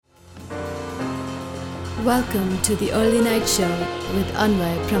Welcome to the Early Night Show with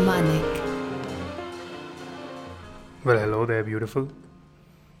Anvay Pramanik. Well, hello there, beautiful.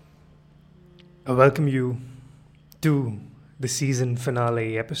 I welcome you to the season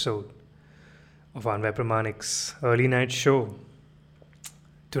finale episode of Anvay Pramanik's Early Night Show.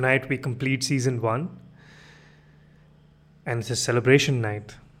 Tonight we complete season 1 and it's a celebration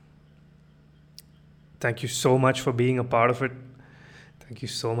night. Thank you so much for being a part of it. Thank you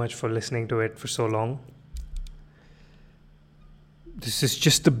so much for listening to it for so long. This is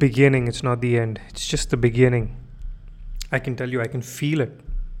just the beginning, it's not the end. It's just the beginning. I can tell you, I can feel it.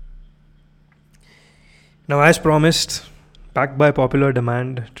 Now, as promised, backed by popular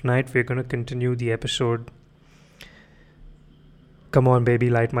demand, tonight we're going to continue the episode Come On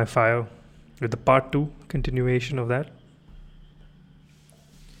Baby, Light My Fire with the part 2 continuation of that.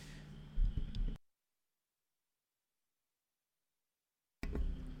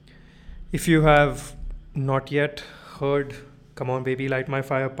 If you have not yet heard Come On Baby, Light My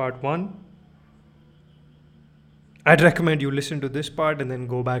Fire part 1, I'd recommend you listen to this part and then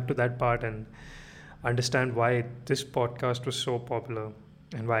go back to that part and understand why this podcast was so popular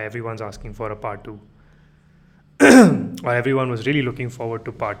and why everyone's asking for a part 2. Why everyone was really looking forward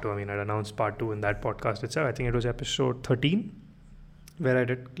to part 2. I mean, I'd announced part 2 in that podcast itself. I think it was episode 13 where I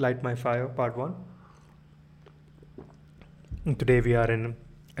did Light My Fire part 1. And today we are in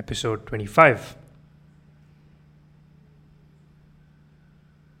episode 25.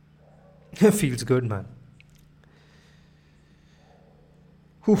 Feels good, man.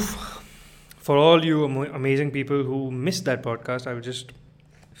 Oof. For all you amazing people who missed that podcast, I will just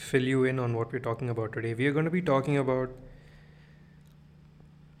fill you in on what we're talking about today. We are going to be talking about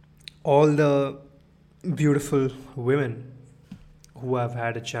all the beautiful women who have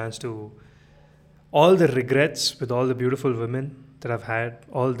had a chance to, all the regrets with all the beautiful women that I've had,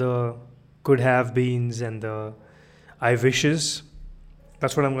 all the could have beens and the I wishes.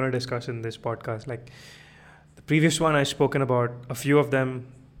 That's what I'm going to discuss in this podcast. Like the previous one, I've spoken about a few of them,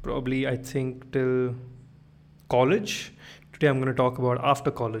 probably I think till college. Today I'm going to talk about after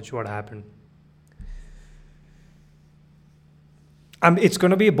college, what happened. It's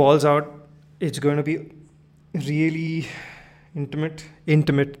going to be balls out. It's going to be really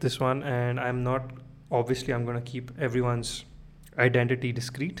intimate this one. And I'm going to keep everyone's identity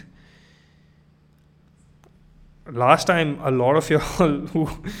discreet. Last time, a lot of y'all who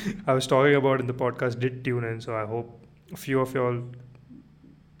I was talking about in the podcast did tune in. So I hope a few of y'all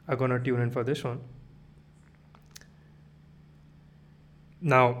are going to tune in for this one.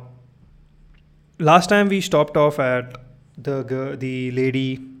 Now, last time we stopped off at the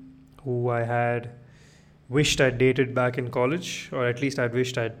lady who I had wished I'd dated back in college, or at least I'd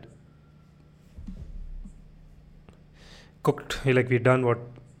wished I'd cooked, like we'd done what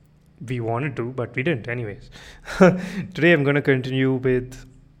we wanted to, but we didn't anyways. Today I'm going to continue with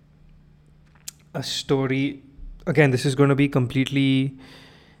a story. Again, this is going to be completely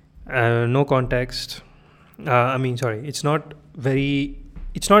no context. It's not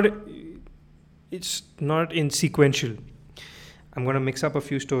in sequential. I'm going to mix up a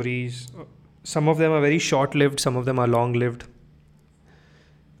few stories. Some of them are very short-lived, some of them are long-lived.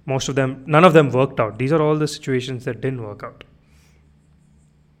 None of them worked out. These are all the situations that didn't work out.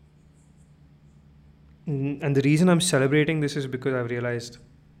 And the reason I'm celebrating this is because I've realized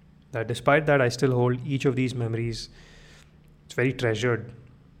that despite that, I still hold each of these memories. It's very treasured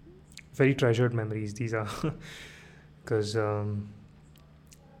memories. These are because in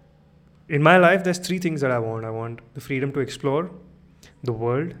my life, there's 3 things that I want. I want the freedom to explore the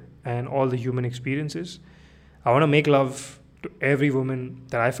world and all the human experiences. I want to make love to every woman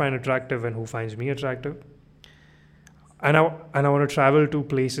that I find attractive and who finds me attractive. And I want to travel to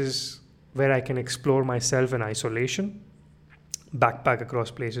places where I can explore myself in isolation, backpack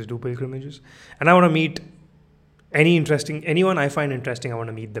across places, do pilgrimages. And I want to meet anyone I find interesting, I want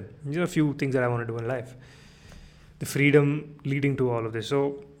to meet them. These are a few things that I want to do in life. The freedom leading to all of this.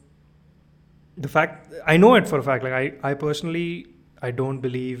 So the fact, I know it for a fact, like I personally, I don't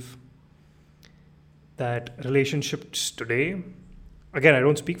believe that relationships today, again, I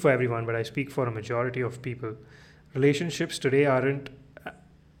don't speak for everyone, but I speak for a majority of people. Relationships today aren't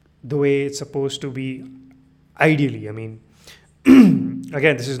the way it's supposed to be ideally. I mean,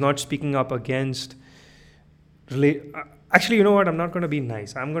 again, this is not speaking up against actually, you know what? I'm not going to be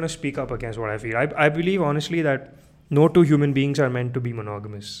nice. I'm going to speak up against what I feel. I believe honestly that no two human beings are meant to be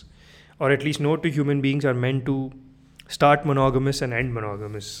monogamous, or at least no two human beings are meant to start monogamous and end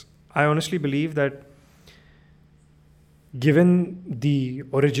monogamous. I honestly believe that given the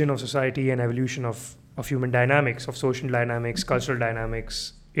origin of society and evolution of human dynamics, of social dynamics, cultural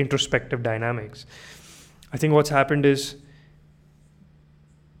dynamics, introspective dynamics, I think what's happened is,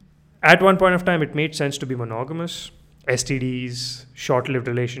 at one point of time, it made sense to be monogamous. STDs, short-lived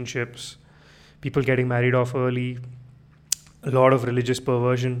relationships, people getting married off early, a lot of religious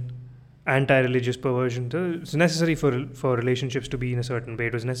perversion, anti-religious perversion. So it's necessary for relationships to be in a certain way.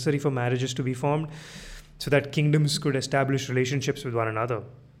 It was necessary for marriages to be formed so that kingdoms could establish relationships with one another.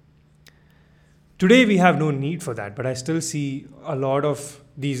 Today we have no need for that, but I still see a lot of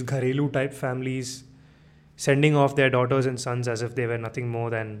these Gharelu type families sending off their daughters and sons as if they were nothing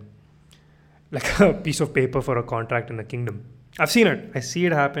more than like a piece of paper for a contract in a kingdom. I've seen it. I see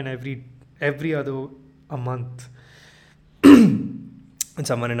it happen every other a month. And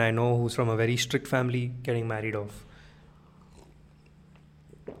someone I know who's from a very strict family getting married off.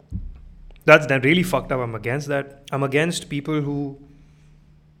 That's really fucked up. I'm against that. I'm against people who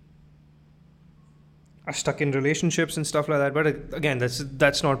are stuck in relationships and stuff like that. But again,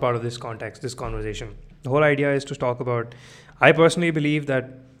 that's not part of this context, this conversation. The whole idea is to talk about, I personally believe that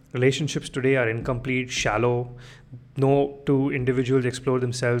relationships today are incomplete, shallow. No two individuals explore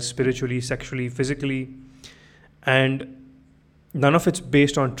themselves spiritually, sexually, physically. And none of it's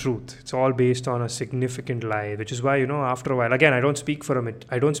based on truth. It's all based on a significant lie, which is why, after a while, again, I don't speak for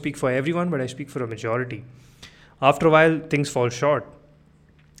everyone, but I speak for a majority. After a while, things fall short.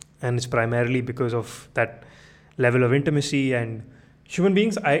 And it's primarily because of that level of intimacy. And human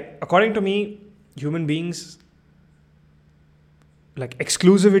beings, according to me, human beings, like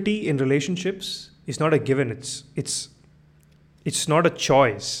exclusivity in relationships is not a given. It's not a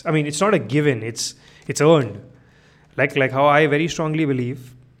choice. I mean, it's not a given. It's earned. Like how I very strongly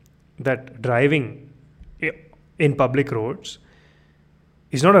believe that driving in public roads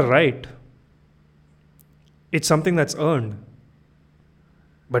is not a right. It's something that's earned.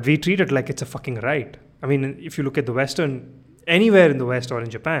 But we treat it like it's a fucking right. I mean, if you look at anywhere in the West or in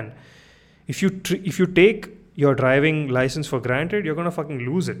Japan, if you take your driving license for granted, you're going to fucking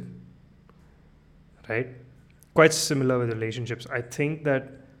lose it. Right? Quite similar with relationships.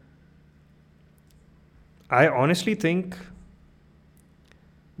 I honestly think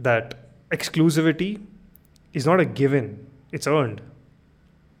that exclusivity is not a given. It's earned.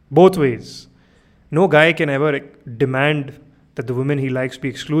 Both ways. No guy can ever demand that the woman he likes be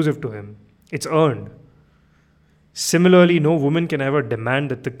exclusive to him. It's earned. Similarly, no woman can ever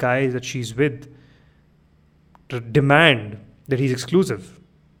demand that the guy that she's with demand that he's exclusive.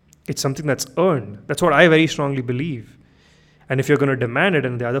 It's something that's earned. That's what I very strongly believe. And if you're going to demand it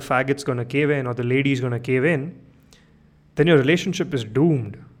and the other faggot's going to cave in or the lady's going to cave in, then your relationship is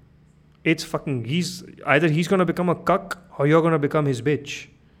doomed. It's fucking, either he's going to become a cuck or you're going to become his bitch.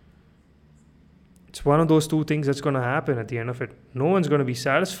 It's one of those two things that's going to happen at the end of it. No one's going to be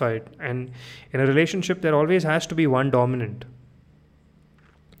satisfied. And in a relationship, there always has to be one dominant.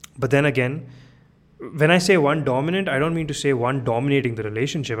 But then again, when I say one dominant, I don't mean to say one dominating the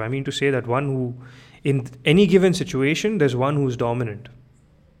relationship. I mean to say that one who, in any given situation, there's one who's dominant.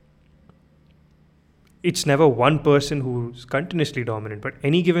 It's never one person who's continuously dominant, but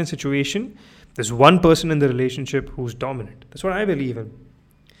any given situation, there's one person in the relationship who's dominant. That's what I believe in.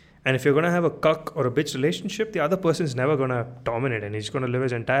 And if you're going to have a cuck or a bitch relationship, the other person's never going to dominate and he's going to live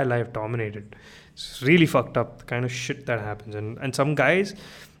his entire life dominated. It's really fucked up, the kind of shit that happens. And some guys,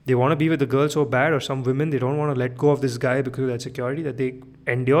 they want to be with the girl so bad, or some women, they don't want to let go of this guy because of that security, that they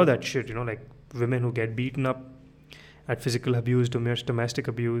endure that shit, like women who get beaten up at physical abuse, domestic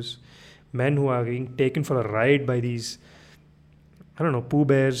abuse, men who are being taken for a ride by these, Pooh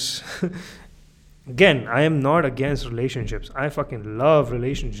Bears. Again, I am not against relationships. I fucking love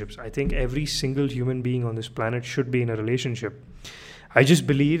relationships. I think every single human being on this planet should be in a relationship. I just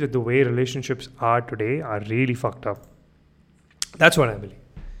believe that the way relationships are today are really fucked up. That's what I believe.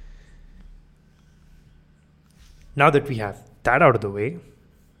 Now that we have that out of the way,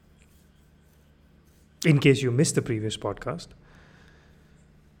 in case you missed the previous podcast,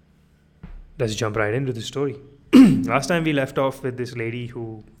 let's jump right into the story. Last time we left off with this lady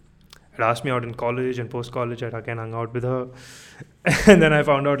who had asked me out in college, and post-college I again hung out with her. And then I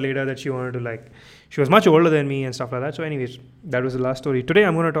found out later that she wanted to she was much older than me and stuff like that. So anyways, that was the last story. Today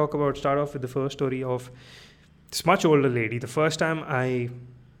I'm going to start off with the first story of this much older lady. The first time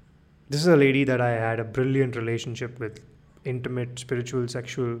this is a lady that I had a brilliant relationship with, intimate, spiritual,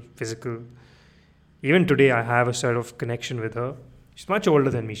 sexual, physical. Even today I have a sort of connection with her. She's much older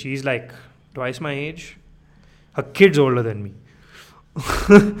than me. She's like twice my age. Her kid's older than me.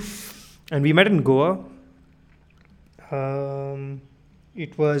 And we met in Goa.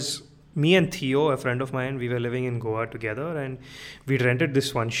 It was me and Theo, a friend of mine. We were living in Goa together and we rented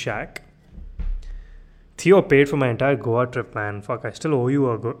this one shack. Theo paid for my entire Goa trip, man. Fuck, I still owe you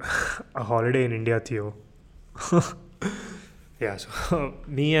a holiday in India, Theo. Yeah, so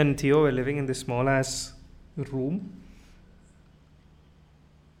me and Theo were living in this small ass room.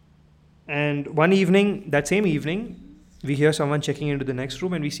 And one evening, that same evening, we hear someone checking into the next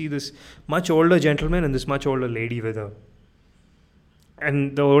room and we see this much older gentleman and this much older lady with her.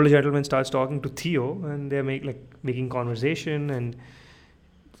 And the older gentleman starts talking to Theo and they're making conversation, and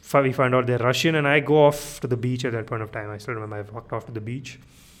we find out they're Russian, and I go off to the beach at that point of time. I still remember I fucked off to the beach.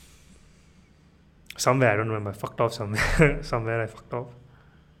 Somewhere, I don't remember. I fucked off somewhere. Somewhere I fucked off.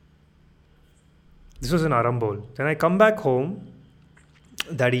 This was in Arambol. Then I come back home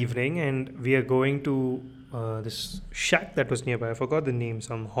that evening and we are going to this shack that was nearby. I forgot the name.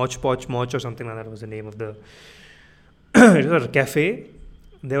 Some Hodgepodge Moch or something like that was the name of the... It was a cafe.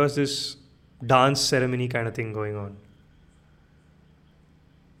 There was this dance ceremony kind of thing going on.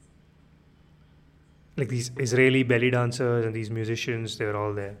 Like these Israeli belly dancers and these musicians, they were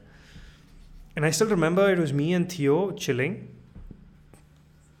all there. And I still remember it was me and Theo chilling.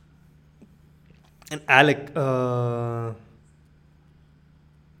 And Alec, no,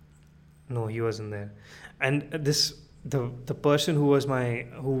 he wasn't there. And the person who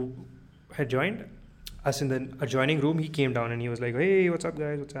had joined us in the adjoining room, he came down and he was like, "Hey, what's up,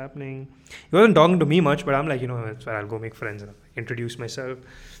 guys? What's happening?" He wasn't talking to me much, but I'm like, that's where I'll go make friends and introduce myself.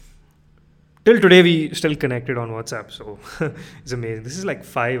 Till today, we still connected on WhatsApp, so it's amazing. This is like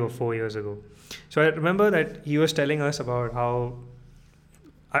 5 or 4 years ago. So I remember that he was telling us about how,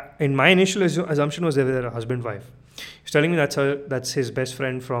 in my initial assumption was they were a husband-wife. He was telling me that's his best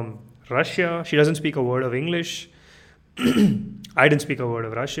friend from Russia. She doesn't speak a word of English. I didn't speak a word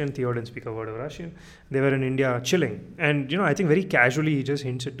of Russian. Theo didn't speak a word of Russian. They were in India chilling. And, I think very casually he just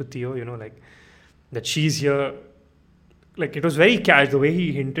hints it to Theo, that she's here. Like, it was very casual. The way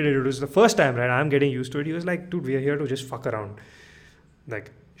he hinted it was the first time, right? I'm getting used to it. He was like, dude, we are here to just fuck around.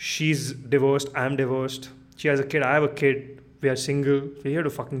 Like, she's divorced. I'm divorced. She has a kid. I have a kid. We are single. We're here to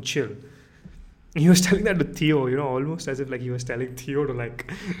fucking chill. He was telling that to Theo, almost as if like he was telling Theo to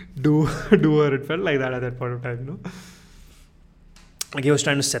like do her. It felt like that at that point of time, Like he was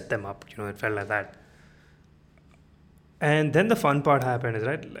trying to set them up, it felt like that. And then the fun part happened, is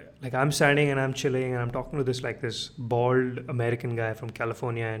right? Like I'm standing and I'm chilling and I'm talking to this bald American guy from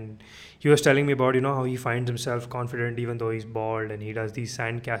California, and he was telling me about, how he finds himself confident even though he's bald, and he does these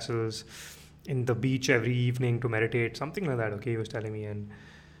sand castles in the beach every evening to meditate, something like that. Okay, he was telling me, and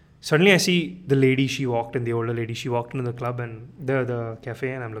suddenly I see the lady, the older lady, she walked into the club and the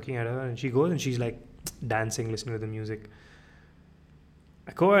cafe, and I'm looking at her and she goes and she's like dancing, listening to the music.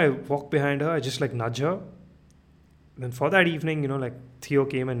 I walk behind her, I just like nudge her. Then for that evening, like Theo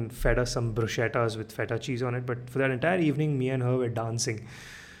came and fed us some bruschettas with feta cheese on it. But for that entire evening, me and her were dancing.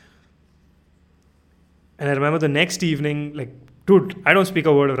 And I remember the next evening, like, dude, I don't speak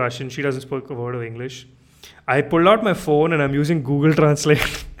a word of Russian. She doesn't speak a word of English. I pulled out my phone and I'm using Google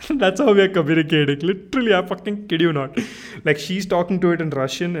Translate. That's how we are communicating. Literally, I fucking kid you not. Like, she's talking to it in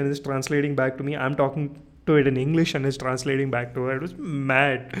Russian and is translating back to me. I'm talking to it in English and is translating back to her. It was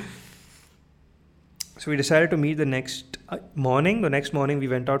mad. So we decided to meet the next morning. The next morning, we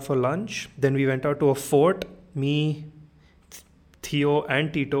went out for lunch. Then we went out to a fort. Me, Theo,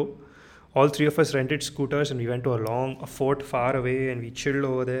 and Tito. All three of us rented scooters and we went to a fort far away, and we chilled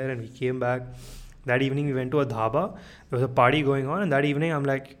over there and we came back. That evening, we went to a dhaba. There was a party going on, and that evening, I'm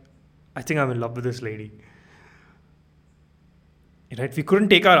like, I think I'm in love with this lady. Right? We couldn't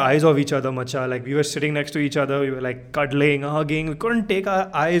take our eyes off each other, macha. Like, we were sitting next to each other. We were like cuddling, hugging. We couldn't take our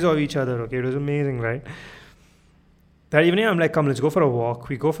eyes off each other. Okay, it was amazing, right? That evening, I'm like, come, let's go for a walk.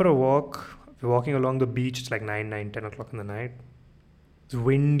 We go for a walk. We're walking along the beach. It's like 10 o'clock in the night. It's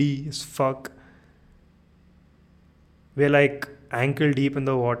windy as fuck. We're like ankle deep in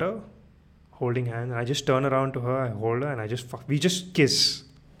the water, holding hands. And I just turn around to her. I hold her, and we just kiss.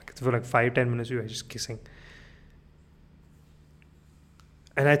 For like 5-10 minutes, we were just kissing.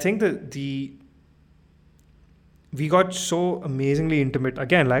 And I think that we got so amazingly intimate.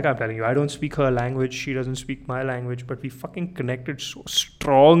 Again, like I'm telling you, I don't speak her language. She doesn't speak my language. But we fucking connected so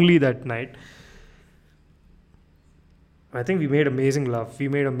strongly that night. I think we made amazing love. We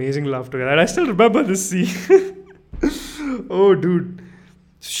made amazing love together. And I still remember this scene. Oh, dude.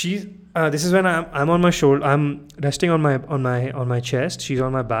 This is when I'm on my shoulder. I'm resting on my chest. She's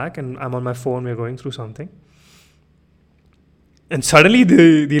on my back, and I'm on my phone. We're going through something. And suddenly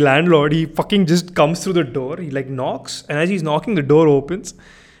the landlord, he fucking just comes through the door. He like knocks, and as he's knocking, the door opens,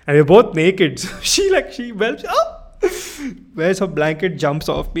 and we're both naked. So she whelps, wears her blanket, jumps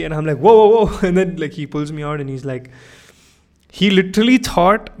off me, and I'm like, whoa, and then like he pulls me out, and he's like, he literally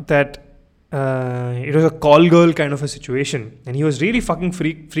thought that it was a call girl kind of a situation, and he was really fucking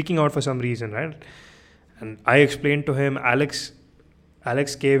freaking out for some reason, right? And I explained to him, Alex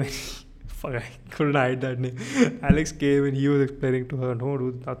came and fuck, I couldn't hide that name. Alex came and he was explaining to her, no,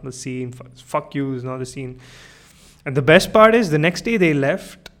 dude, not the scene. Fuck you, it's not the scene. And the best part is, the next day they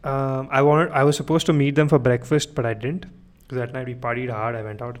left. I was supposed to meet them for breakfast, but I didn't. Because that night we partied hard. I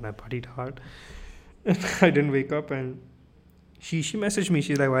went out and I partied hard. I didn't wake up, and she messaged me.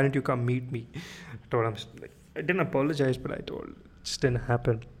 She's like, why didn't you come meet me? I told him, like, I didn't apologize, but I told it just didn't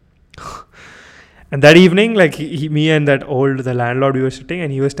happen. And that evening, like, me and the landlord, we were sitting,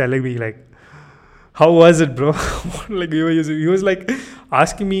 and he was telling me, like, how was it, bro? Like, he was like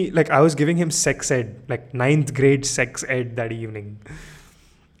asking me, like, I was giving him sex ed, like 9th grade sex ed that evening.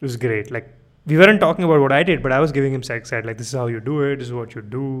 It was great. Like, we weren't talking about what I did, but I was giving him sex ed, like, this is how you do it, this is what you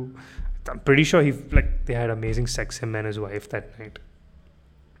do. I'm pretty sure they had amazing sex, him and his wife, that night.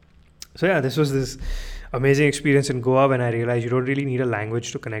 So yeah, this was this amazing experience in Goa when I realized you don't really need a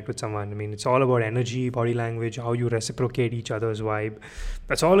language to connect with someone. I mean, it's all about energy, body language, how you reciprocate each other's vibe.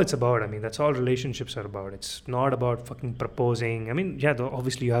 That's all it's about. I mean, that's all relationships are about. It's not about fucking proposing. I mean, yeah,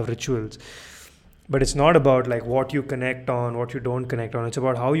 obviously you have rituals, but it's not about like what you connect on, what you don't connect on. It's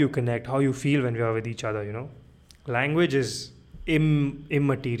about how you connect, how you feel when you are with each other, you know. Language is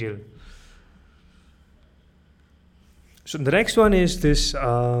immaterial. So the next one is this...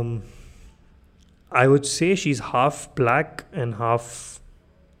 I would say she's half black and half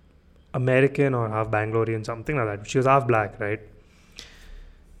American or half Bangalorean, something like that. She was half black, right?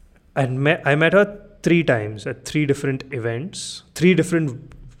 And I met her 3 times at 3 different events, 3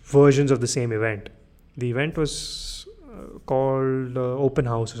 different versions of the same event. The event was called Open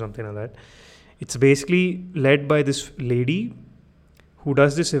House or something like that. It's basically led by this lady who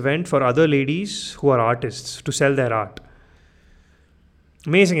does this event for other ladies who are artists to sell their art.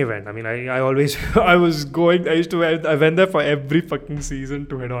 Amazing event. I mean, I went there for every fucking season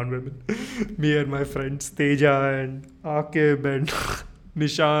to head on women. Me and my friends Teja and Akib and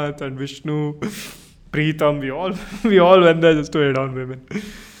Nishant and Vishnu, Preetham, we all went there just to head on women.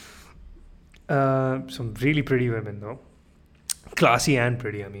 Some really pretty women though. Classy and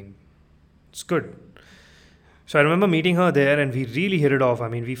pretty. I mean, it's good. So I remember meeting her there and we really hit it off. I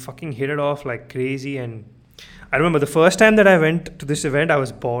mean, we fucking hit it off like crazy. And I remember the first time that I went to this event, I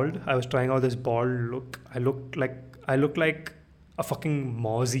was bald. I was trying out this bald look. I looked like a fucking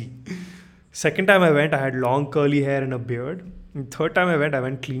mozzie. Second time I went, I had long curly hair and a beard. And third time I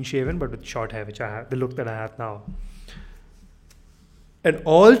went clean shaven, but with short hair, which I have, the look that I have now. And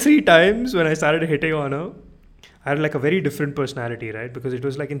all 3 times when I started hitting on her, I had like a very different personality, right? Because it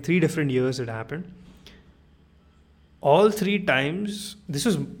was like in 3 different years it happened. All 3 times, this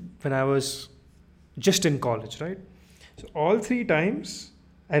was when I was just in college, right? So all 3 times,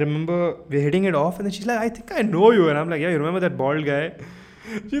 I remember we're hitting it off, and then she's like, I think I know you. And I'm like, yeah, you remember that bald guy?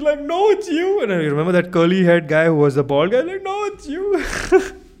 She's like, no, it's you. And I remember that curly haired guy who was the bald guy? I'm like, no, it's you.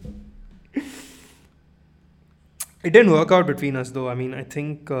 It didn't work out between us though. I mean, I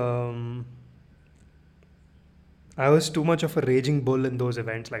think I was too much of a raging bull in those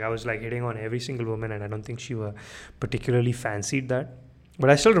events. Like I was like hitting on every single woman, and I don't think she particularly fancied that. But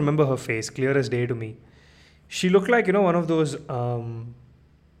I still remember her face, clear as day to me. She looked like, you know, one of those,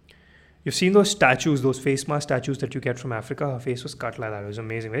 you've seen those statues, those face mask statues that you get from Africa. Her face was cut like that. It was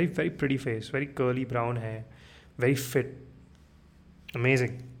amazing. Very, very pretty face. Very curly brown hair. Very fit.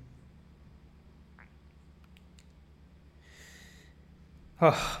 Amazing.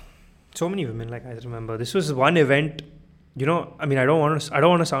 So many women, like I remember. This was one event, you know, I mean, I don't want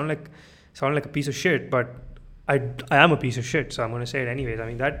to sound like a piece of shit, but I am a piece of shit, so I'm going to say it anyways. I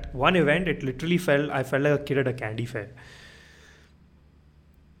mean, that one event, it literally I felt like a kid at a candy fair.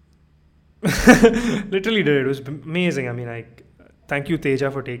 Literally did. It was amazing. I mean, thank you, Teja,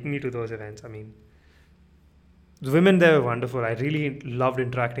 for taking me to those events. I mean, the women there were wonderful. I really loved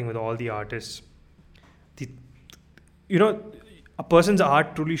interacting with all the artists. You know, a person's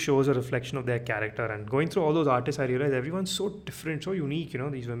art truly shows a reflection of their character. And going through all those artists, I realized everyone's so different, so unique, you know,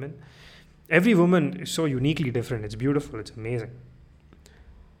 these women. Every woman is so uniquely different. It's beautiful. It's amazing.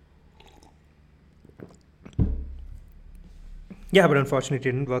 Yeah, but unfortunately it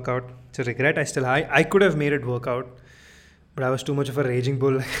didn't work out. It's a regret. I could have made it work out, but I was too much of a raging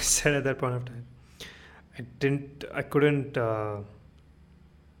bull, like I said at that point of time. I couldn't,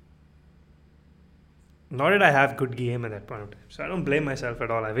 nor did I have good game at that point of time. So I don't blame myself at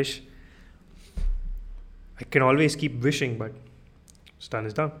all. I can always keep wishing, but what's done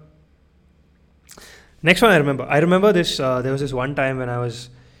is done. Next one I remember this, there was this one time when I was,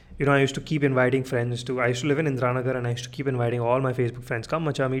 you know, I used to keep inviting friends I used to live in Indranagar, and I used to keep inviting all my Facebook friends, come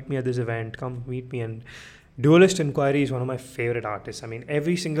Macha, meet me at this event, come meet me. And Duelist Inquiry is one of my favorite artists. I mean,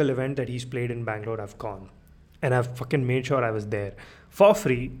 every single event that he's played in Bangalore, I've gone. And I've fucking made sure I was there for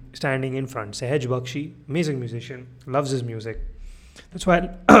free, standing in front. Sahaj Bakshi, amazing musician, loves his music. That's why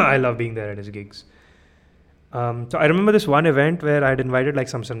I love being there at his gigs. So I remember this one event where I'd invited like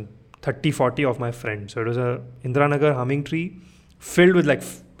some 30, 40 of my friends. So it was a Indiranagar humming tree filled with like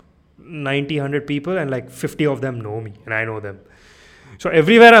 90, 100 people, and like 50 of them know me and I know them. So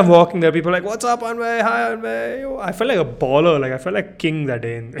everywhere I'm walking, there are people like, "What's up, Anvay? Hi, Anvay." Yo, I felt like a baller. Like I felt like king that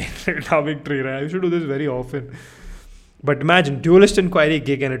day in humming tree. Right? I should do this very often. But imagine Duelist Inquiry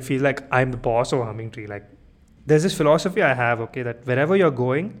gig, and it feels like I'm the boss of humming tree. Like there's this philosophy I have, okay, that wherever you're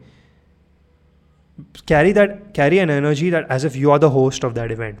going, carry an energy that as if you are the host of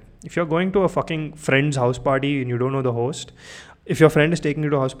that event. If you're going to a fucking friend's house party and you don't know the host, if your friend is taking you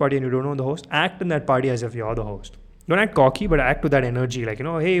to a house party and you don't know the host, act in that party as if you're the host. Don't act cocky, but act with that energy. Like,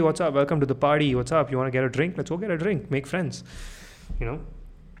 hey, what's up? Welcome to the party. What's up? You want to get a drink? Let's go get a drink. Make friends.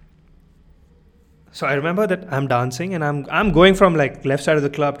 So I remember that I'm dancing and I'm going from like left side of the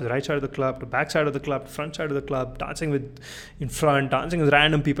club to the right side of the club to back side of the club to front side of the club, dancing in front, dancing with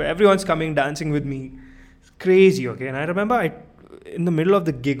random people. Everyone's coming, dancing with me. It's crazy, okay? And I remember in the middle of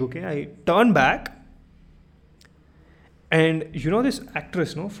the gig, okay, I turn back and this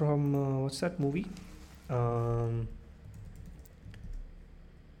actress, no, from what's that movie?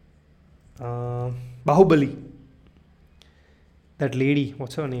 Bahubali. That lady,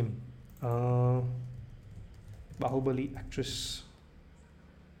 what's her name? Bahubali actress.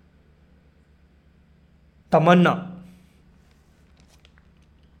 Tamanna.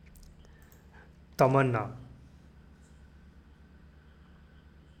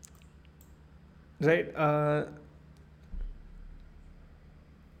 Right?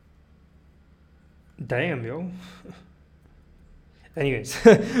 Damn, yo. Anyways,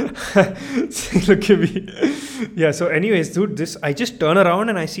 look at me. Yeah, so anyways, dude, I just turn around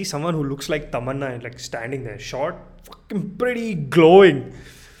and I see someone who looks like Tamanna and like standing there, short, fucking pretty glowing.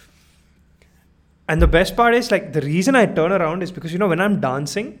 And the best part is like the reason I turn around is because when I'm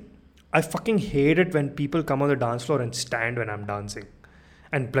dancing, I fucking hate it when people come on the dance floor and stand when I'm dancing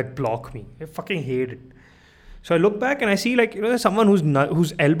and like block me. I fucking hate it. So I look back and I see like there's someone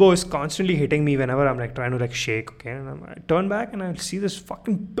whose elbow is constantly hitting me whenever I'm like trying to like shake. Okay, and I turn back and I see this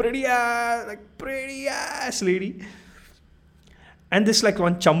fucking pretty ass lady, and this like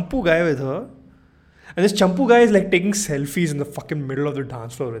one champu guy with her, and this champu guy is like taking selfies in the fucking middle of the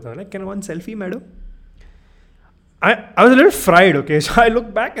dance floor with her. Like, can one selfie, madam? I was a little fried. Okay, so I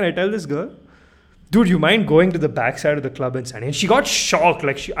look back and I tell this girl, dude, you mind going to the back side of the club and standing? And she got shocked.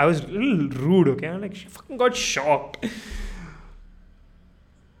 Like, I was a little rude, okay? I'm like, she fucking got shocked.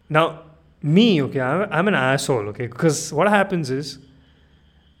 Now, me, okay, I'm an asshole, okay? Because what happens is,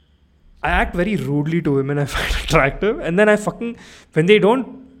 I act very rudely to women I find attractive. And then when they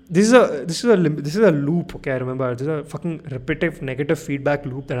don't, this is a loop, okay? I remember, this is a fucking repetitive negative feedback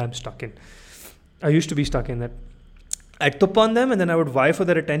loop that I'm stuck in. I used to be stuck in that. I'd tup on them and then I would vie for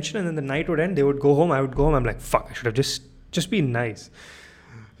their attention, and then the night would end, they would go home, I would go home, I'm like, fuck, I should have just been nice.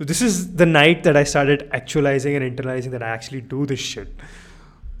 So this is the night that I started actualizing and internalizing that I actually do this shit.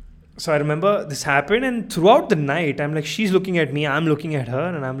 So I remember this happened, and throughout the night, I'm like, she's looking at me, I'm looking at her,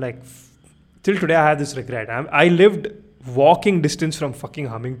 and I'm like, till today I have this regret. I lived walking distance from fucking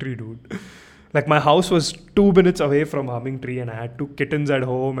Humming Tree, dude. Like my house was 2 minutes away from Humming Tree, and I had 2 kittens at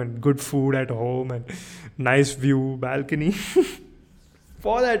home and good food at home and nice view, balcony.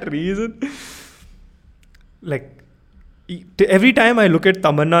 For that reason, like every time I look at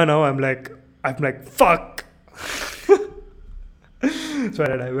Tamanna now, I'm like, fuck. So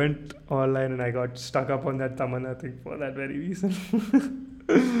I went online and I got stuck up on that Tamanna thing for that very reason.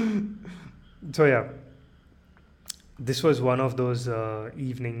 So yeah, this was one of those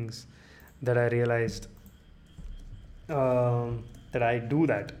evenings that I realized that I do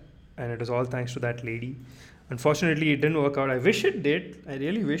that, and it was all thanks to that lady. Unfortunately, it didn't work out. I wish it did. I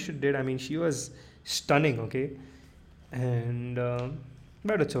really wish it did. I mean, she was stunning, okay? And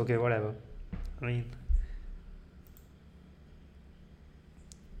but it's okay, whatever. I mean,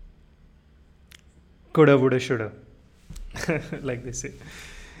 coulda, woulda, shoulda. Like they say.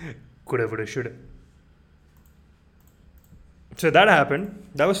 Coulda, woulda, shoulda. So that happened.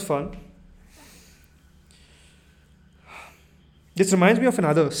 That was fun. This reminds me of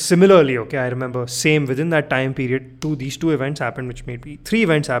another, similarly, okay, I remember, same within that time period, these two events happened, 3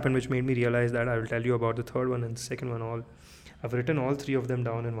 events happened, which made me realize that. I will tell you about the third one and the second one all. I've written all 3 of them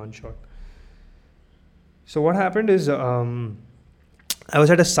down in one shot. So what happened is, I was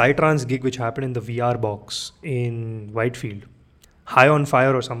at a Psytrance gig which happened in the VR box in Whitefield. High on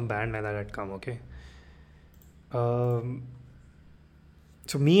Fire or some band like that had come, okay. Um,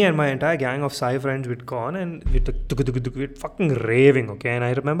 so me and my entire gang of Sai friends, we'd gone and we'd fucking raving, okay? And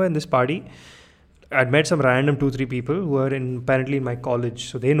I remember in this party, I'd met some random 2-3 people who were apparently in my college.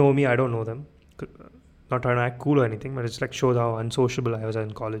 So they know me, I don't know them. Not trying to act cool or anything, but it's like shows how unsociable I was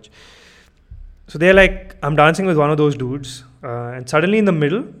in college. So they're like, I'm dancing with one of those dudes, and suddenly in the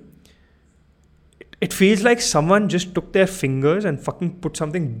middle, it feels like someone just took their fingers and fucking put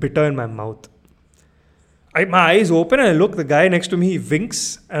something bitter in my mouth. My eyes open and I look, the guy next to me, he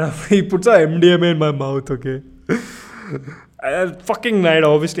winks and he puts a MDMA in my mouth, okay? Fucking night,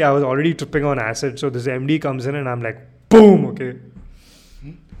 obviously, I was already tripping on acid, so this MD comes in and I'm like, boom, okay?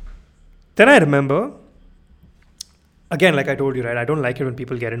 Then I remember, again, like I told you, right, I don't like it when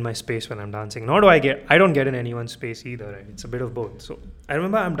people get in my space when I'm dancing. Nor do I don't get in anyone's space either, right? It's a bit of both. So I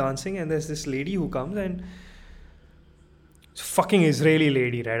remember I'm dancing and there's this lady who comes and it's a fucking Israeli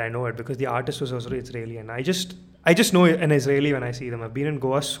lady, right? I know it because the artist was also Israeli, and I just know an Israeli when I see them. I've been in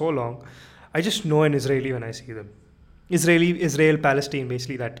Goa so long, I just know an Israeli when I see them. Israel, Palestine,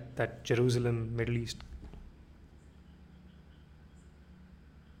 basically that Jerusalem, Middle East.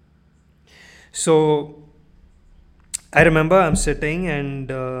 So I remember I'm sitting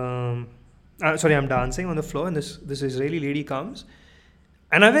and I'm dancing on the floor, and this Israeli lady comes,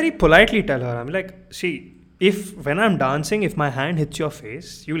 and I very politely tell her, I'm like, see, if when I'm dancing, if my hand hits your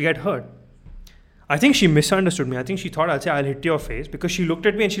face, you will get hurt. I think she misunderstood me. I think she thought I'll say I'll hit your face, because she looked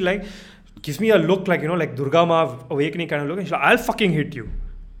at me and she like gives me a look like, like Durga Ma awakening kind of look, and she's like, I'll fucking hit you.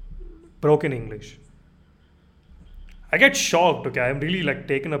 Broken English. I get shocked, okay? I'm really like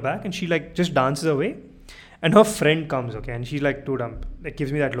taken aback, and she like just dances away. And her friend comes, okay, and she's like too dumb. Like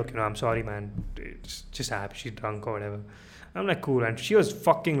gives me that look, I'm sorry, man. It's just happy she's drunk or whatever. I'm like, cool. And she was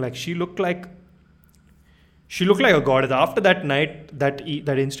fucking like, she looked like a goddess. After that night, that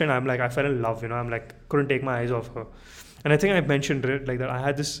instant, I'm like, I fell in love, I'm like, couldn't take my eyes off her. And I think I've mentioned it like that. I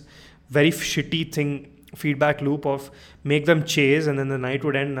had this very shitty feedback loop of make them chase, and then the night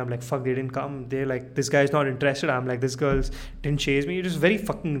would end and I'm like, fuck, they didn't come. They're like, this guy's not interested. I'm like, this girl didn't chase me. It was very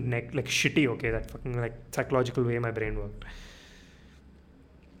fucking like shitty, okay, that fucking like psychological way my brain worked.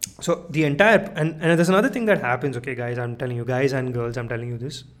 So the entire, and there's another thing that happens, okay, guys, I'm telling you, guys and girls, I'm telling you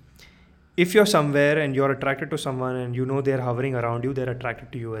this. If you're somewhere and you're attracted to someone and they're hovering around you, they're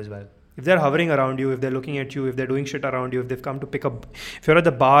attracted to you as well. If they're hovering around you, if they're looking at you, if they're doing shit around you, if they've come to pick up, if you're at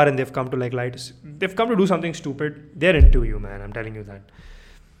the bar and they've come to like they've come to do something stupid, they're into you, man. I'm telling you that.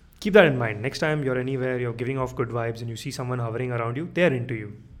 Keep that in mind. Next time you're anywhere, you're giving off good vibes and you see someone hovering around you, they're into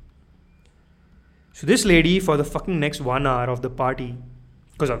you. So this lady, for the fucking next 1 hour of the party,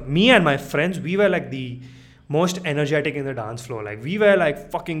 because of me and my friends, we were like the most energetic in the dance floor. Like we were like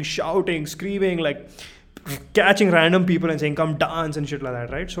fucking shouting, screaming, like catching random people and saying, come dance and shit like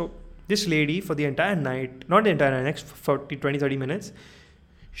that, right? So this lady, for the entire night, not the entire night, next 20, 30 minutes,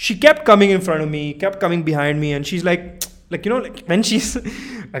 she kept coming in front of me, kept coming behind me, and she's like when she's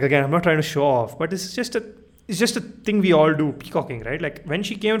like, again, I'm not trying to show off, but it's just a thing we all do, peacocking, right? Like when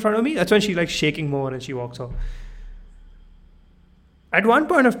she came in front of me, that's when she like shaking more and she walks off. At one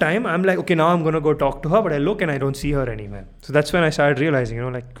point of time, I'm like, okay, now I'm going to go talk to her, but I look and I don't see her anywhere. So that's when I started realizing,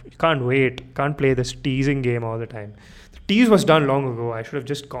 like, you can't play this teasing game all the time. The tease was done long ago. I should have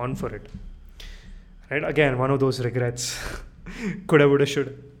just gone for it. Right? Again, one of those regrets. Coulda, woulda,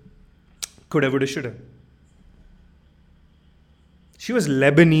 shoulda. Coulda, woulda, shoulda. She was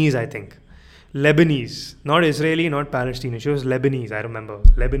Lebanese, I think. Lebanese. Not Israeli, not Palestinian. She was Lebanese, I remember.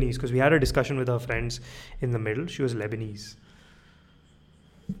 Lebanese, because we had a discussion with her friends in the middle. She was Lebanese.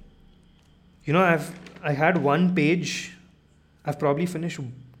 I had one page. I've probably finished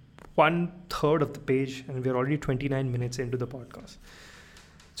 1/3 of the page, and we're already 29 minutes into the podcast.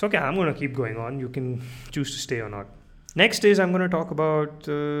 It's okay. I'm going to keep going on. You can choose to stay or not. Next is I'm going to talk about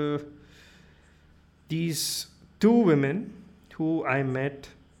these two women who I met,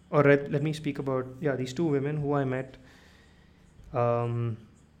 or let me speak about, these two women who I met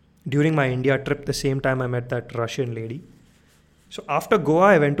during my India trip, the same time I met that Russian lady. So after Goa,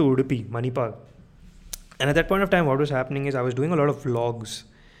 I went to Udupi, Manipal. And at that point of time, what was happening is I was doing a lot of vlogs.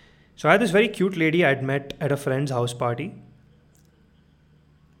 So I had this very cute lady I'd met at a friend's house party.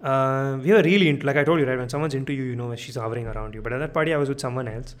 We were really into, like I told you, right, when someone's into you, she's hovering around you. But at that party, I was with someone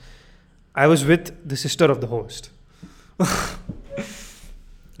else. I was with the sister of the host.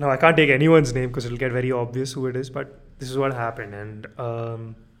 Now, I can't take anyone's name because it'll get very obvious who it is, but this is what happened. And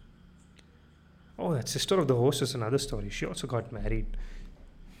that sister of the host is another story. She also got married.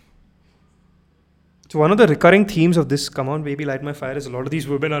 So one of the recurring themes of this Come On Baby Light My Fire is a lot of these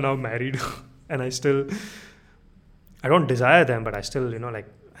women are now married. And I don't desire them, but I still,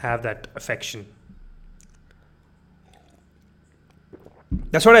 have that affection.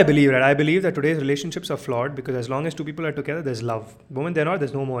 That's what I believe, right? I believe that today's relationships are flawed because as long as two people are together, there's love. The moment they're not,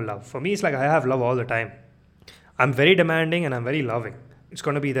 there's no more love. For me, it's like I have love all the time. I'm very demanding and I'm very loving. It's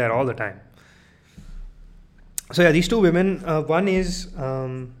going to be there all the time. So yeah, these two women, one is,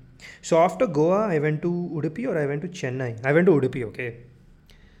 so after Goa, I went to Udupi or I went to Chennai. I went to Udupi, okay.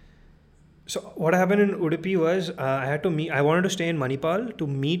 So what happened in Udupi was I wanted to stay in Manipal to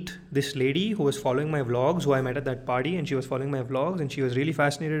meet this lady who was following my vlogs, who I met at that party, and she was following my vlogs, and she was really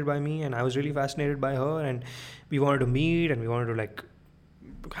fascinated by me, and I was really fascinated by her, and we wanted to meet, and we wanted to like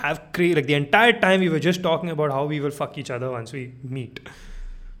like the entire time we were just talking about how we will fuck each other once we meet.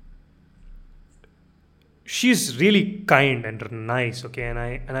 She's really kind and nice, okay, and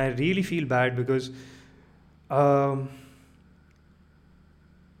I really feel bad because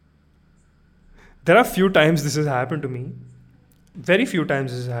there are few times this has happened to me, very few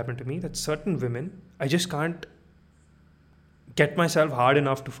times this has happened to me, that certain women, I just can't get myself hard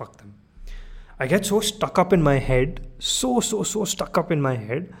enough to fuck them. I get so stuck up in my head, so stuck up in my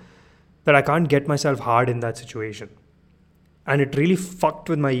head, that I can't get myself hard in that situation. And it really fucked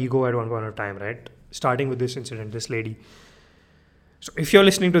with my ego at one point of time, right? Starting with this incident, this lady. So if you're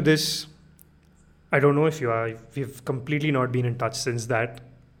listening to this, I don't know if you are, we've completely not been in touch since that.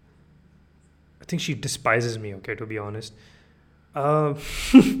 I think she despises me, okay, to be honest.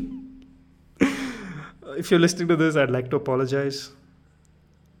 If you're listening to this, I'd like to apologize.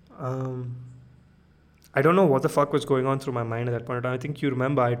 I don't know what the fuck was going on through my mind at that point of time. I think you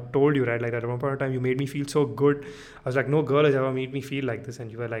remember, I told you, right, like at one point of time, you made me feel so good. I was like, no girl has ever made me feel like this. And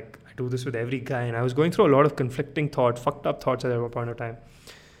you were like, I do this with every guy. And I was going through a lot of conflicting thoughts, fucked up thoughts at that point of time.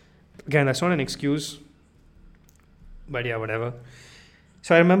 Again, that's not an excuse. But yeah, whatever.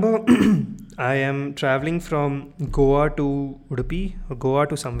 So I remember I am traveling from Goa to Udupi or Goa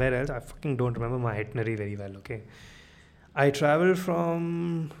to somewhere else. I fucking don't remember my itinerary very well, okay. I traveled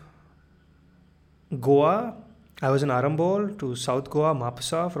from Goa, I was in Arambol to South Goa,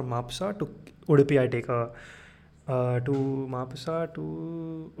 Mapasa. From Mapasa to Udupi, I take to Mapasa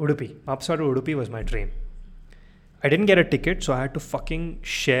to Udupi. Mapasa to Udupi was my train. I didn't get a ticket, so I had to fucking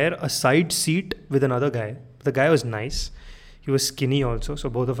share a side seat with another guy. The guy was nice. He was skinny also, so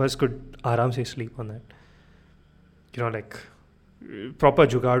both of us could aram se sleep on that. You know, like proper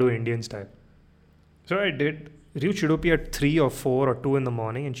Jugadu Indian style. So I did. Reached Udupi at 3 or 4 or 2 in the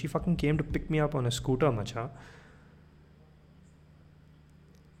morning, and she fucking came to pick me up on a scooter, macha.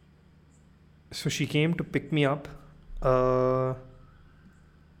 So she came to pick me up. I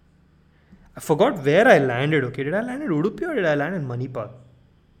forgot where I landed, okay. Did I land in Udupi or did I land in Manipal?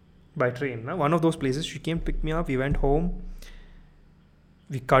 By train, no? One of those places. She came to pick me up, we went home.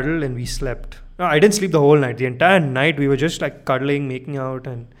 We cuddled and we slept. No, I didn't sleep the whole night. The entire night we were just like cuddling, making out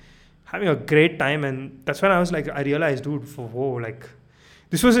and having a great time. And that's when I was like, I realized, dude, whoa, like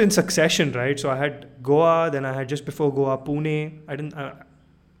this was in succession, right? So I had Goa, then I had just before Goa, Pune. I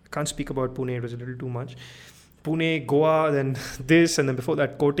can't speak about Pune, it was a little too much. Pune, Goa, then this, and then before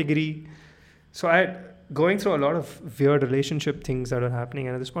that, Kotagiri. So I had going through a lot of weird relationship things that are happening.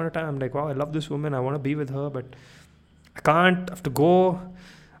 And at this point of time, I'm like, wow, I love this woman. I want to be with her, but I can't. I have to go.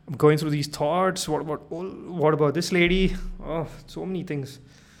 I'm going through these thoughts. What about this lady? Oh, so many things.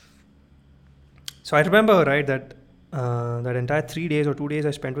 So I remember, right, that that entire 3 days or 2 days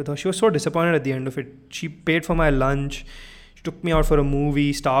I spent with her, she was so disappointed at the end of it. She paid for my lunch. She took me out for a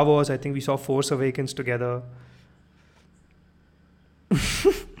movie, Star Wars. I think we saw Force Awakens together.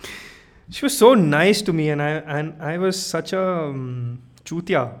 She was so nice to me, and I was such a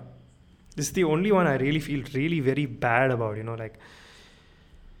chutia. This is the only one I really feel really very bad about, you know, like.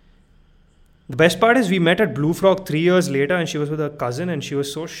 The best part is we met at Blue Frog 3 years later, and she was with her cousin, and she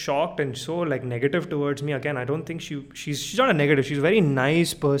was so shocked and so like negative towards me. Again, I don't think she's not a negative. She's a very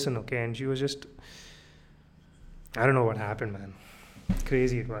nice person, okay, and she was just, I don't know what happened, man.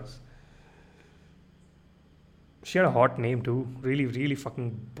 Crazy it was. She had a hot name too. Really, really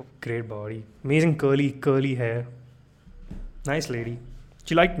fucking great body. Amazing curly hair. Nice lady.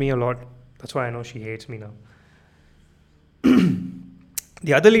 She liked me a lot. That's why I know she hates me now.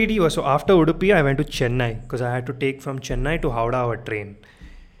 The other lady was, so after Udupi, I went to Chennai because I had to take from Chennai to Howrah a train.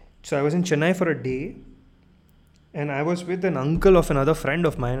 So I was in Chennai for a day, and I was with an uncle of another friend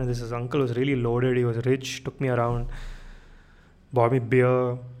of mine. And this uncle was really loaded. He was rich, took me around, bought me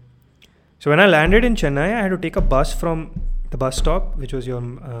beer. So when I landed in Chennai, I had to take a bus from the bus stop, which was your,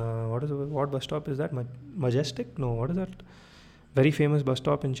 what bus stop is that? Majestic? No, what is that? Very famous bus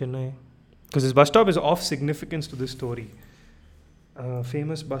stop in Chennai. Because this bus stop is of significance to this story.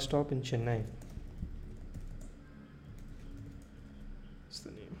 Famous bus stop in Chennai. What's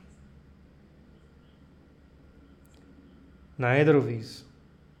the name? Neither of these.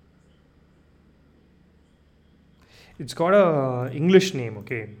 It's got a English name,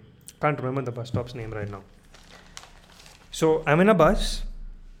 okay? Can't remember the bus stop's name right now. So I'm in a bus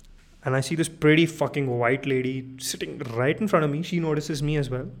and I see this pretty fucking white lady sitting right in front of me. She notices me as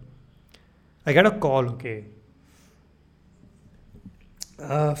well. I get a call, okay?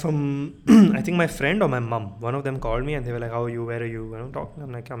 From I think my friend or my mum. One of them called me and they were like, "How are you? Where are you?" And I'm talking.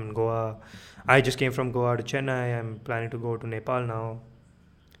 I'm like, "I'm in Goa. I just came from Goa to Chennai. I'm planning to go to Nepal now."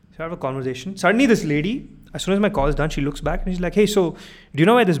 So I have a conversation. Suddenly, this lady, as soon as my call is done, she looks back and she's like, "Hey, so do you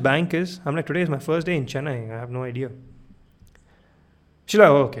know where this bank is?" I'm like, "Today is my first day in Chennai. I have no idea." She's like,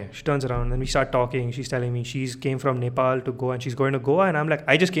 "Oh, okay." She turns around and we start talking. She's telling me she's came from Nepal to Goa and she's going to Goa. And I'm like,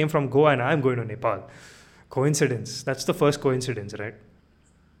 "I just came from Goa and I'm going to Nepal." Coincidence. That's the first coincidence, right?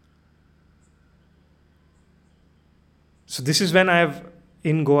 So this is when I've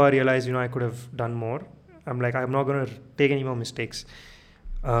in Goa realized, I could have done more. I'm like, I'm not going to take any more mistakes.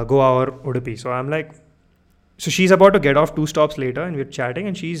 Goa or Udupi. So I'm like, so she's about to get off 2 stops later and we're chatting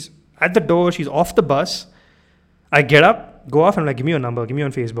and she's at the door. She's off the bus. I get up, go off and I'm like, "Give me your number. Give me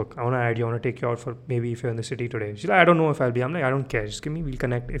on Facebook. I want to add you. I want to take you out for maybe if you're in the city today." She's like, "I don't know if I'll be." I'm like, "I don't care. Just give me. We'll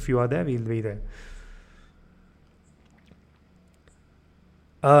connect. If you are there, we'll be there."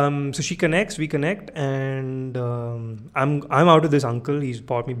 So she connects, we connect, and I'm out with this uncle. He's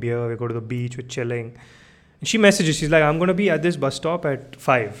bought me beer. We go to the beach, we're chilling. And she messages. She's like, "I'm gonna be at this bus stop at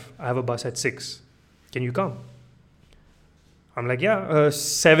 5. I have a bus at 6. Can you come?" I'm like, "Yeah,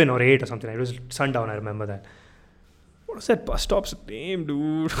 7 or 8 or something." It was sundown. I remember that. What was that bus stop's name,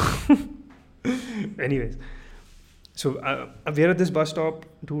 dude? Anyways, so we're at this bus stop,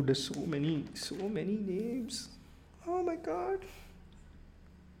 dude. There's so many names. Oh my god.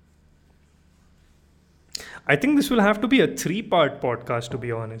 I think this will have to be a 3-part podcast, to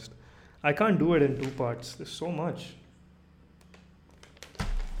be honest. I can't do it in 2 parts. There's so much.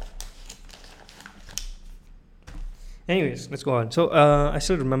 Anyways, let's go on. So I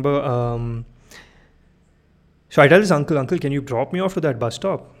still remember. So I tell this uncle, "Can you drop me off to that bus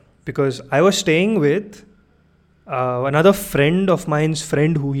stop?" Because I was staying with another friend of mine's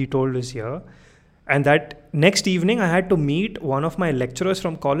friend who he told is here. And that next evening, I had to meet one of my lecturers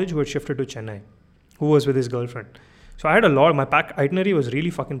from college who had shifted to Chennai, who was with his girlfriend. So I had a lot. My itinerary was really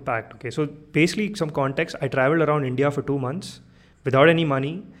fucking packed. Okay, so basically, some context. I traveled around India for 2 months without any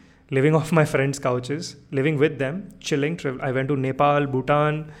money, living off my friends' couches, living with them, chilling. I went to Nepal,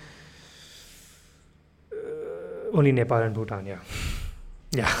 Bhutan. Only Nepal and Bhutan, yeah.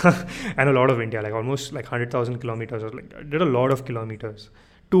 Yeah, and a lot of India, like almost like 100,000 kilometers. Or like I did a lot of kilometers.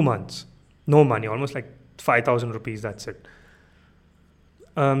 2 months, no money, almost like 5,000 rupees. That's it.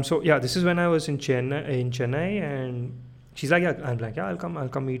 So yeah, this is when I was in Chennai, and she's like, "Yeah," I'm like, "Yeah, I'll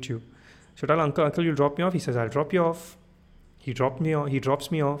come meet you." So I tell uncle, "You'll drop me off." He says, "I'll drop you off." He drops me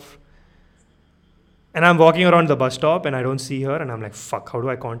off. And I'm walking around the bus stop and I don't see her, and I'm like, fuck, how do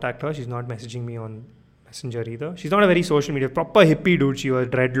I contact her? She's not messaging me on Messenger either. She's not a very social media, proper hippie dude. She wears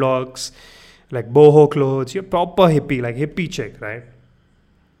dreadlocks, like boho clothes. She's a proper hippie, like hippie chick, right?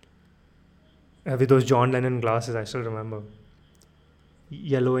 With those John Lennon glasses, I still remember.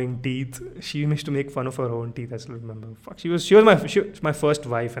 Yellowing teeth. She used to make fun of her own teeth. I still remember. Fuck, she was my first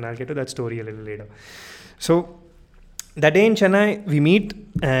wife, and I'll get to that story a little later. So that day in Chennai, we meet,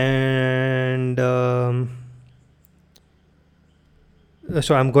 and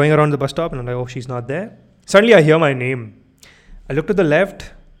so I'm going around the bus stop, and I'm like, "Oh, she's not there." Suddenly, I hear my name. I look to the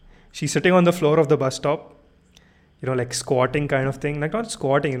left. She's sitting on the floor of the bus stop. Like squatting kind of thing. Like not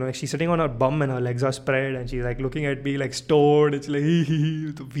squatting, like she's sitting on her bum and her legs are spread and she's like looking at me like stoned. It's like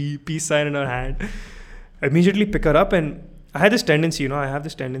with the peace sign in her hand. I immediately pick her up, and I have this tendency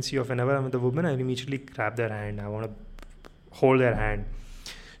of whenever I'm with a woman, I immediately grab their hand. I want to hold their hand.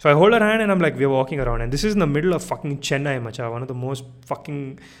 So I hold her hand and I'm like, we're walking around. And this is in the middle of fucking Chennai, macha, one of the most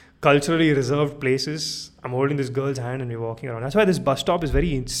fucking culturally reserved places. I'm holding this girl's hand and we're walking around. That's why this bus stop is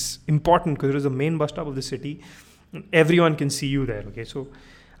very important, because it is the main bus stop of the city. Everyone can see you there, okay? So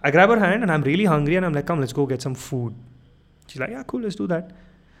I grab her hand and I'm really hungry and I'm like, "Come, let's go get some food." She's like, "Yeah, cool, let's do that."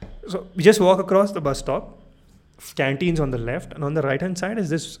 So we just walk across the bus stop. Canteen's on the left, and on the right hand side is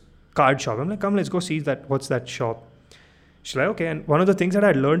this card shop. I'm like, "Come, let's go see what's that shop." She's like, "Okay." And one of the things that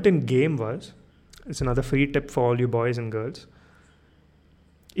I learned in game was, it's another free tip for all you boys and girls.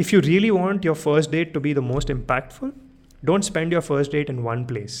 If you really want your first date to be the most impactful, don't spend your first date in one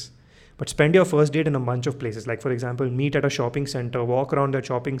place. But spend your first date in a bunch of places. Like, for example, meet at a shopping center, walk around that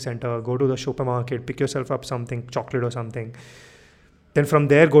shopping center, go to the supermarket, pick yourself up something, chocolate or something. Then from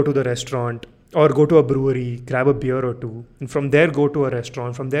there, go to the restaurant. or go to a brewery, grab a beer or two, and from there go to a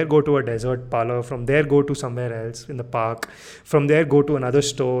restaurant, from there go to a dessert parlor, from there go to somewhere else in the park, from there go to another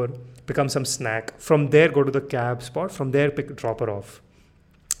store, become some snack, from there go to the cab spot, from there drop her off.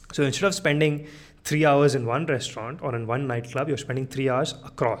 So instead of spending 3 hours in one restaurant or in one nightclub, you're spending 3 hours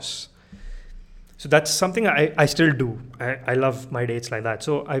across. So that's something I still do. I love my dates like that.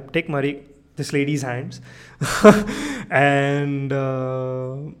 So I take this lady's hands, and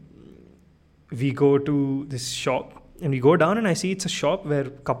we go to this shop, and we go down, and I see it's a shop where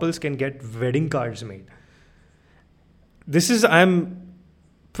couples can get wedding cards made. I'm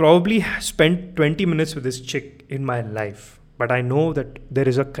probably spent 20 minutes with this chick in my life, but I know that there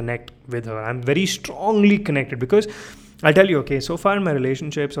is a connect with her. I'm very strongly connected because I'll tell you, okay, so far in my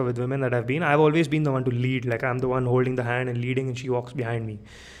relationships or with women that I've been, I've always been the one to lead. Like, I'm the one holding the hand and leading, and she walks behind me.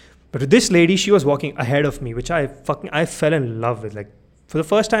 But with this lady, she was walking ahead of me, which I fell in love with. Like, for the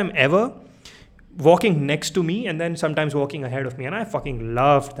first time ever, walking next to me and then sometimes walking ahead of me. And I fucking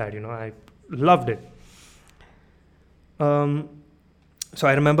loved that, I loved it. So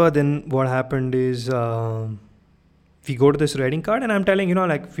I remember then what happened is we go to this wedding card, and I'm telling,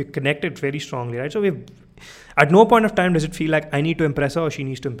 like, we connected very strongly, right? So at no point of time does it feel like I need to impress her or she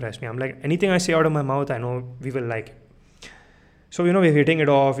needs to impress me. I'm like, anything I say out of my mouth, I know we will like it. So, we're hitting it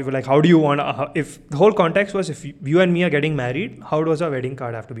off. We were like, how do you want to, if the whole context was, if you and me are getting married, how does our wedding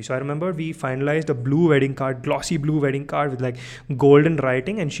card have to be? So I remember we finalized a blue wedding card, glossy blue wedding card with like golden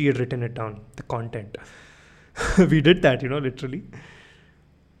writing, and she had written it down, the content. We did that, literally.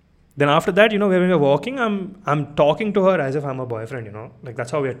 Then after that, when we were walking, I'm talking to her as if I'm a boyfriend, like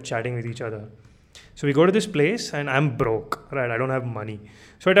that's how we're chatting with each other. So we go to this place, and I'm broke, right? I don't have money.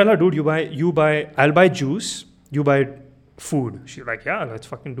 So I tell her, dude, I'll buy juice, you buy food. She's like, yeah, let's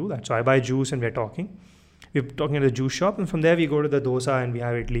fucking do that. So I buy juice, and we're talking at the juice shop, and from there we go to the dosa, and we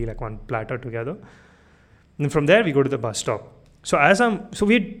have idli, like one platter together. And from there we go to the bus stop. So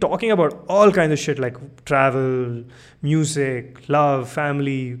we're talking about all kinds of shit, like travel, music, love,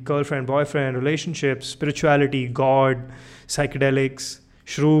 family, girlfriend, boyfriend, relationships, spirituality, God, psychedelics,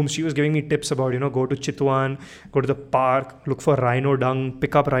 shrooms. She was giving me tips about, go to Chitwan, go to the park, look for rhino dung,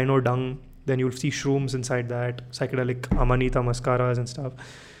 pick up rhino dung. Then you'll see shrooms inside that, psychedelic Amanita mascaras and stuff.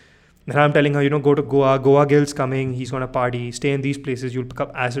 Then I'm telling her, go to Goa. Goa Gil's coming. He's going to party. Stay in these places. You'll pick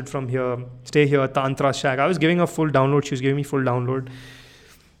up acid from here. Stay here. Tantra Shack. I was giving her full download. She was giving me full download.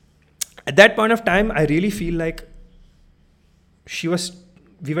 At that point of time, I really feel like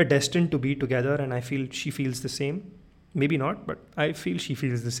we were destined to be together, and I feel she feels the same. Maybe not, but I feel she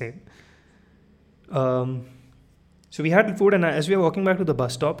feels the same. So we had food, and as we were walking back to the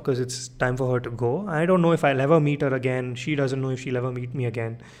bus stop, because it's time for her to go, I don't know if I'll ever meet her again. She doesn't know if she'll ever meet me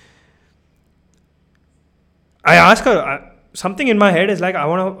again. I ask her, something in my head is like, I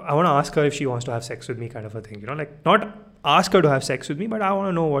want to ask her if she wants to have sex with me, kind of a thing, like not ask her to have sex with me, but I want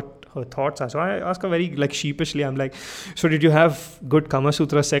to know what her thoughts are. So I ask her very like sheepishly, I'm like, so did you have good Kama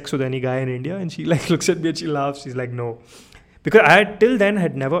Sutra sex with any guy in India? And she like looks at me and she laughs. She's like, no. Because I till then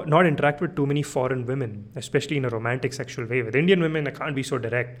had never not interacted with too many foreign women, especially in a romantic sexual way. With Indian women, I can't be so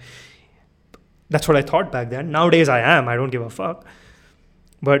direct. That's what I thought back then. Nowadays I am. I don't give a fuck.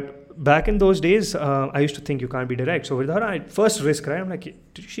 But back in those days, I used to think you can't be direct. So with her, I first risk, right? I'm like,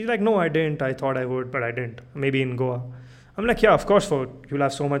 she's like, no, I didn't. I thought I would, but I didn't. Maybe in Goa. I'm like, yeah, of course, you'll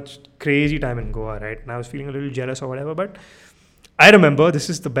have so much crazy time in Goa, right? And I was feeling a little jealous or whatever. But I remember, this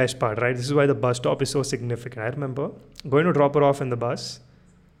is the best part, right? This is why the bus stop is so significant. I remember going to drop her off in the bus.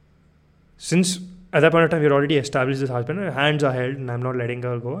 Since at that point of time, we're already established this husband, her hands are held, and I'm not letting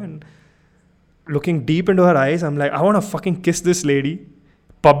her go. And looking deep into her eyes, I'm like, I want to fucking kiss this lady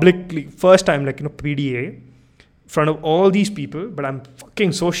publicly, first time, like, PDA, in front of all these people, but I'm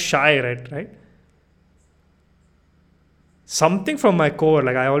fucking so shy, right? Something from my core,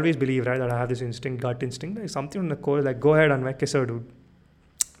 like I always believe, right, that I have this instinct, gut instinct, like something from the core, like, go ahead and kiss her, dude.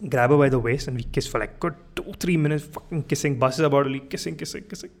 Grab her by the waist, and we kiss for like good 2-3 minutes, fucking kissing, buses about kissing.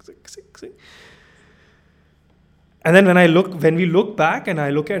 And then when we look back and I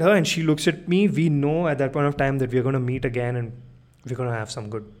look at her and she looks at me, we know at that point of time that we're going to meet again, and we're going to have some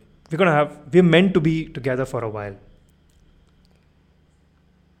good, we're meant to be together for a while.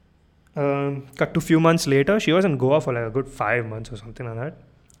 Cut to a few months later, she was in Goa for like a good 5 months or something like that.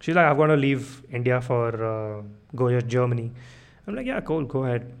 She's like, I'm going to leave India for go to Germany. I'm like, yeah, cool, go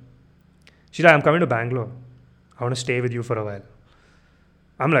ahead. She's like, I'm coming to Bangalore. I want to stay with you for a while.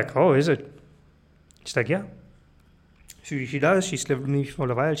 I'm like, oh, is it? She's like, yeah. She does. She's lived with me for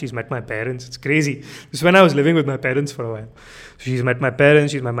a while. She's met my parents. It's crazy. This is when I was living with my parents for a while. She's met my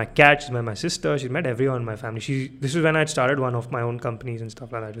parents. She's met my cat. She's met my sister. She's met everyone in my family. This is when I had started one of my own companies and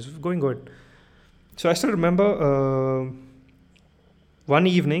stuff like that. It was going good. So I still remember one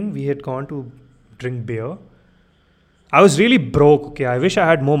evening we had gone to drink beer. I was really broke. Okay, I wish I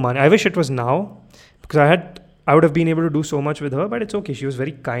had more money. I wish it was now, because I would have been able to do so much with her. But it's okay. She was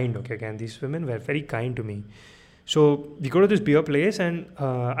very kind. Okay, again, these women were very kind to me. So we go to this beer place, and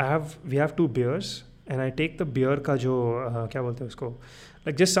we have two beers, and I take the beer ka jo kya bolte hai usko,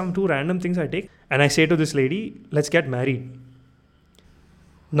 like just some two random things I take, and I say to this lady, let's get married.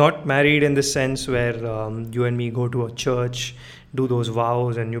 Not married in the sense where you and me go to a church, do those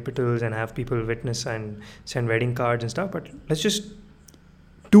vows and nuptials and have people witness and send wedding cards and stuff, but let's just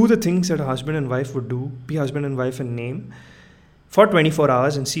do the things that a husband and wife would do, be husband and wife in name, for 24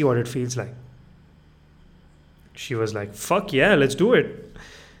 hours and see what it feels like. She was like, fuck yeah, let's do it.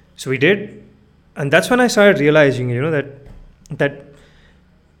 So we did. And that's when I started realizing, that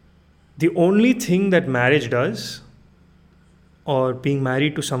the only thing that marriage does, or being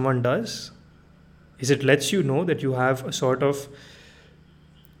married to someone does, is it lets you know that you have a sort of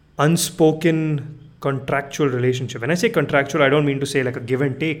unspoken contractual relationship. When I say contractual, I don't mean to say like a give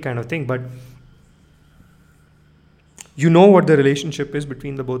and take kind of thing, but you know what the relationship is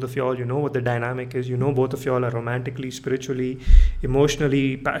between the both of y'all. You know what the dynamic is. You know both of y'all are romantically, spiritually,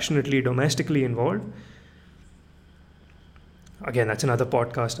 emotionally, passionately, domestically involved. Again, that's another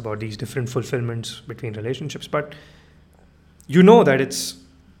podcast about these different fulfillments between relationships. But you know that it's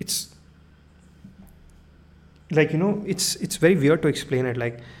like, it's very weird to explain it.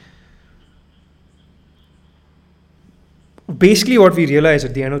 Like, basically what we realize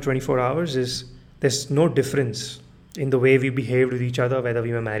at the end of 24 hours is there's no difference in the way we behaved with each other, whether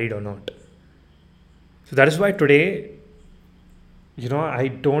we were married or not. So that is why today, I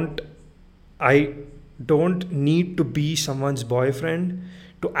don't need to be someone's boyfriend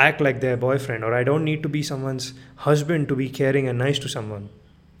to act like their boyfriend, or I don't need to be someone's husband to be caring and nice to someone.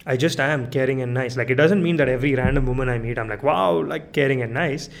 I just am caring and nice. Like, it doesn't mean that every random woman I meet, I'm like, wow, like caring and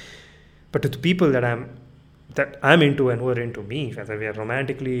nice. But to the people that I'm into and who are into me, whether we are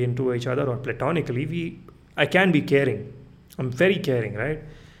romantically into each other or platonically, I can be caring. I'm very caring, right?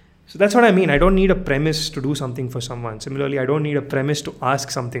 So that's what I mean. I don't need a premise to do something for someone. Similarly, I don't need a premise to ask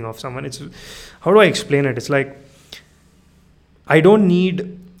something of someone. How do I explain it? It's like, I don't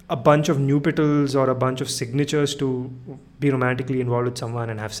need a bunch of nuptials or a bunch of signatures to be romantically involved with someone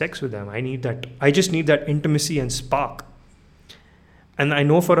and have sex with them. I just need that intimacy and spark. And I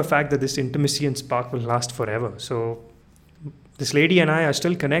know for a fact that this intimacy and spark will last forever. So this lady and I are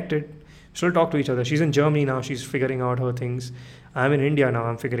still connected, still talk to each other. She's in Germany now. She's figuring out her things. I'm in India now.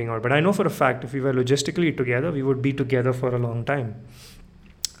 I'm figuring out. But I know for a fact if we were logistically together, we would be together for a long time.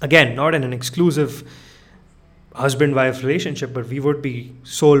 Again, not in an exclusive husband-wife relationship, but we would be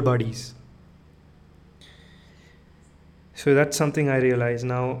soul buddies. So that's something I realize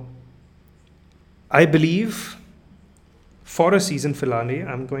now. I believe for a season finale,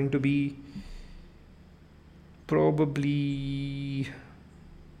 I'm going to be probably...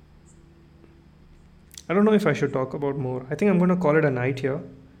 I don't know if I should talk about more. I think I'm going to call it a night here.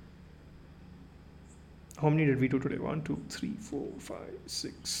 How many did we do today? 1, 2, 3, 4, 5,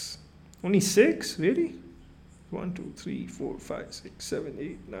 6. Only 6? Really? 1, 2, 3, 4, 5, 6, 7,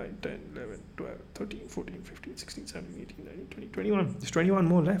 8, 9, 10, 11, 12, 13, 14, 15, 16, 17, 18, 19, 20, 21. There's 21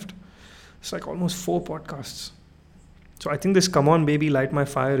 more left. It's like almost 4 podcasts. So I think this Come On Baby Light My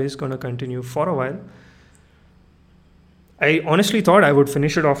Fire is going to continue for a while. I honestly thought I would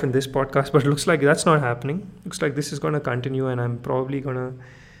finish it off in this podcast, but it looks like that's not happening. Looks like this is going to continue, and I'm probably going to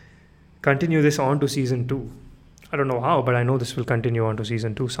continue this on to season 2. I don't know how, but I know this will continue on to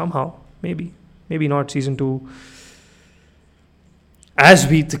season 2 somehow. Maybe not season 2. As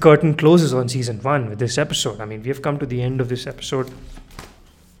the curtain closes on season 1 with this episode. I mean, we have come to the end of this episode.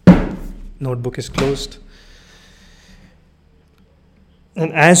 Notebook is closed.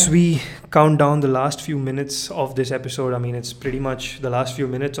 And as we count down the last few minutes of this episode, I mean, it's pretty much the last few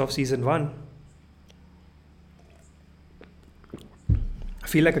minutes of season 1. I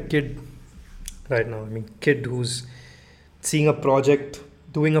feel like a kid right now. I mean, kid who's seeing a project,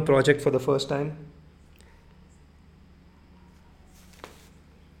 doing a project for the first time.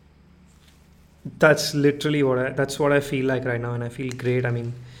 That's literally what I feel like right now, and I feel great. I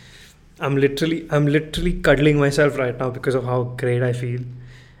mean, I'm literally cuddling myself right now because of how great I feel.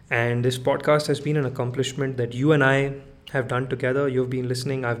 And this podcast has been an accomplishment that you and I have done together. You've been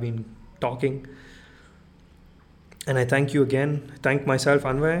listening, I've been talking. And I thank you again. Thank myself,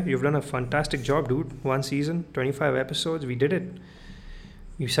 Anvay. You've done a fantastic job, dude. 1 season, 25 episodes, we did it.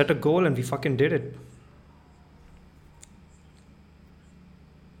 We set a goal and we fucking did it.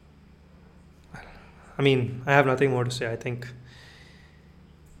 I mean, I have nothing more to say. I think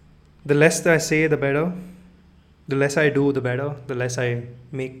The less that I say, the better. The less I do, the better. The less I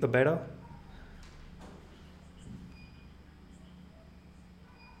make, the better.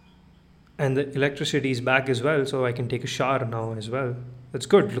 And the electricity is back as well, so I can take a shower now as well. That's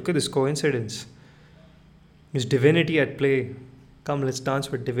good. Look at this coincidence. There's divinity at play. Come, let's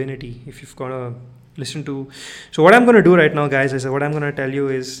dance with divinity. If you've got to listen to. So, what I'm going to do right now, guys, is what I'm going to tell you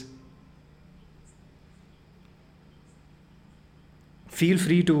is feel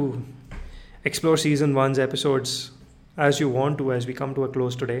free to explore season one's episodes as you want to as we come to a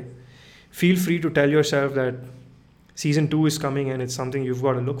close today. Feel free to tell yourself that season 2 is coming and it's something you've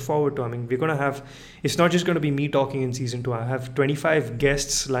got to look forward to. I mean, we're going to have, it's not just going to be me talking in season 2. I have 25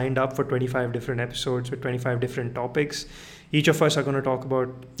 guests lined up for 25 different episodes with 25 different topics. Each of us are going to talk about,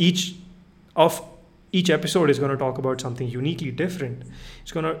 each episode is going to talk about something uniquely different.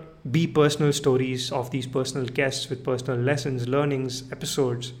 It's going to be personal stories of these personal guests with personal lessons, learnings,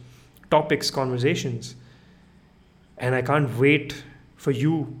 episodes, topics, conversations. And I can't wait for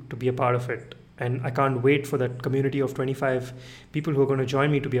you to be a part of it. And I can't wait for that community of 25 people who are going to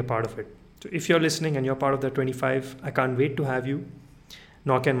join me to be a part of it. So if you're listening and you're part of that 25, I can't wait to have you.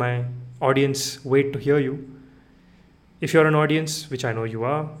 Nor can my audience wait to hear you. If you're an audience, which I know you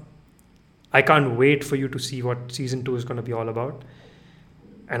are, I can't wait for you to see what season 2 is going to be all about.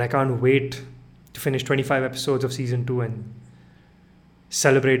 And I can't wait to finish 25 episodes of season 2 and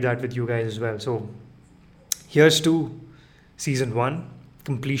celebrate that with you guys as well. So here's to season 1,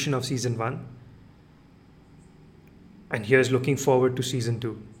 completion of season 1. And here's looking forward to season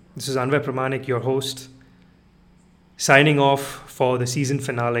 2. This is Anvay Pramanik, your host, signing off for the season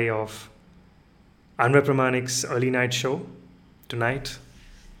finale of Anvay Pramanik's Early Night Show tonight.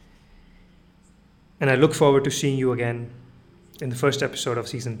 And I look forward to seeing you again in the first episode of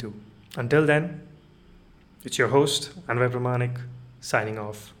season 2. Until then, it's your host, Anvay Pramanik, signing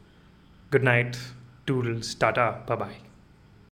off. Good night, toodles, tata, bye-bye.